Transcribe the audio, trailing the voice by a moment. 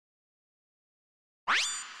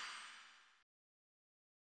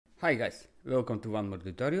Hi guys, welcome to one more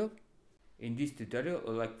tutorial. In this tutorial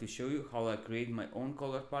I'd like to show you how I create my own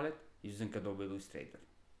color palette using Adobe Illustrator.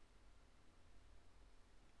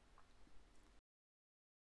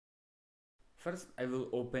 First I will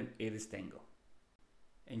open a rectangle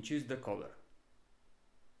and choose the color.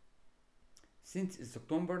 Since it's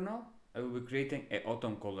October now, I will be creating an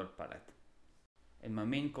autumn color palette and my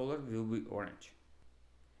main color will be orange.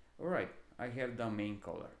 Alright, I have the main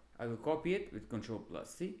color. I will copy it with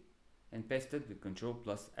Ctrl+C and paste it with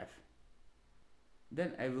Ctrl+F.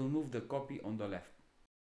 Then I will move the copy on the left.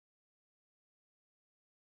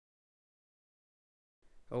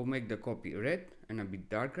 I will make the copy red and a bit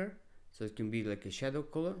darker so it can be like a shadow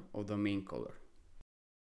color of the main color.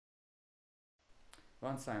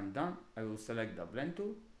 Once I am done, I will select the blend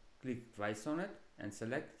tool, click twice on it and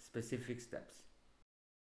select specific steps.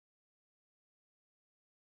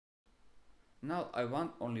 Now I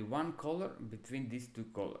want only one color between these two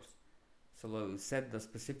colors, so I will set the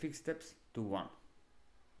specific steps to 1.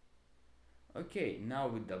 Okay, now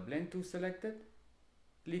with the blend tool selected,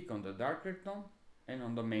 click on the darker tone and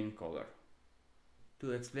on the main color.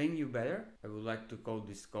 To explain you better, I would like to call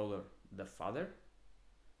this color the father,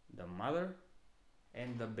 the mother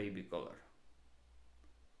and the baby color.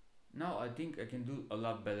 Now I think I can do a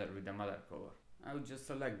lot better with the mother color. I will just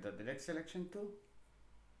select the direct selection tool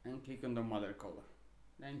and click on the mother color,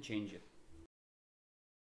 then change it.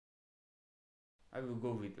 I will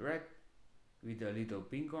go with red with a little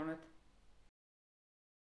pink on it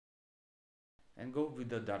and go with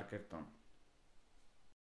the darker tone.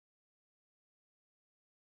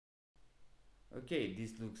 Okay,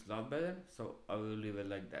 this looks a lot better, so I will leave it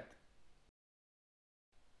like that.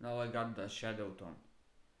 Now I got the shadow tone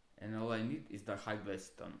and all I need is the highlights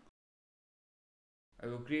tone. I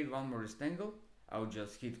will create one more rectangle. I will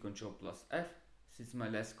just hit Ctrl+F since my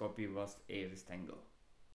last copy was a rectangle.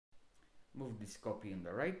 Move this copy on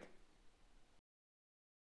the right.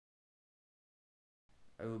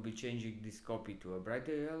 I will be changing this copy to a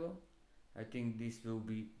brighter yellow. I think this will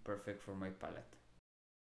be perfect for my palette.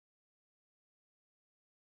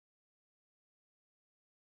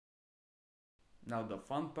 Now the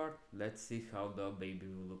fun part, let's see how the baby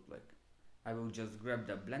will look like. I will just grab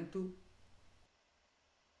the blend tool,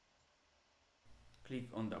 click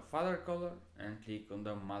on the father color and click on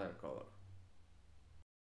the mother color.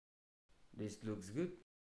 This looks good.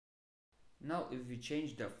 Now if we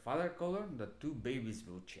change the father color, the two babies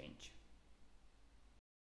will change.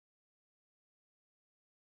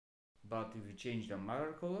 But if we change the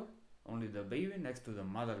mother color, only the baby next to the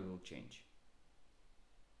mother will change.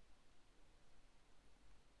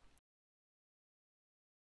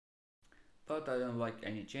 But I don't like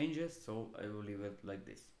any changes, so I will leave it like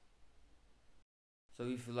this. So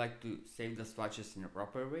if you like to save the swatches in a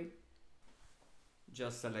proper way,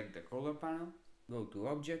 just select the color panel, go to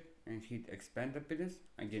object and hit expand appearance,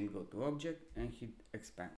 again go to object and hit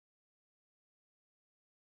expand.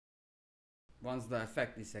 Once the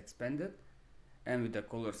effect is expanded and with the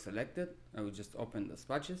color selected, I will just open the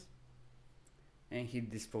swatches and hit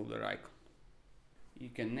this folder icon. You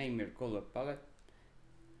can name your color palette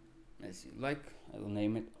as you like. I will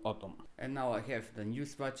name it Autumn. And now I have the new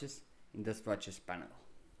swatches in the swatches panel.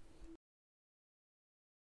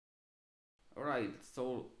 Alright,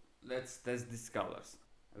 so let's test these colors.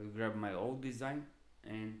 I will grab my old design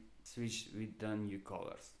and switch with the new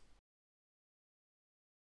colors.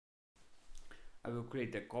 I will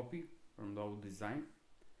create a copy from the old design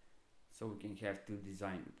so we can have two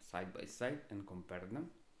designs side by side and compare them.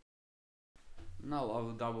 Now I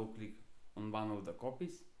will double click on one of the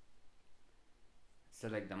copies,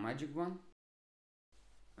 select the magic wand.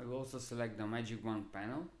 I will also select the magic wand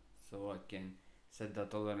panel so I can set the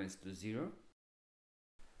tolerance to 0.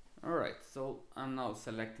 Alright, so I'm now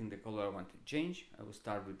selecting the color I want to change. I will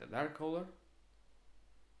start with the dark color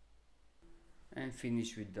and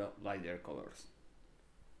finish with the lighter colors.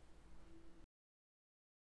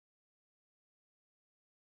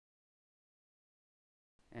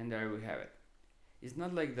 And there we have it. It's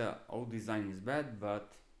not like the old design is bad,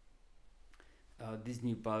 but this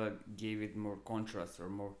new palette gave it more contrast or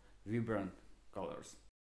more vibrant colors.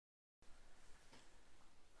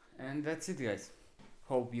 And that's it guys.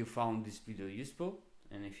 Hope you found this video useful,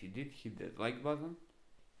 and if you did, hit that like button.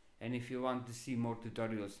 And if you want to see more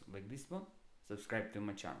tutorials like this one, subscribe to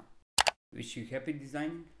my channel. Wish you happy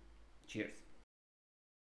designing. Cheers!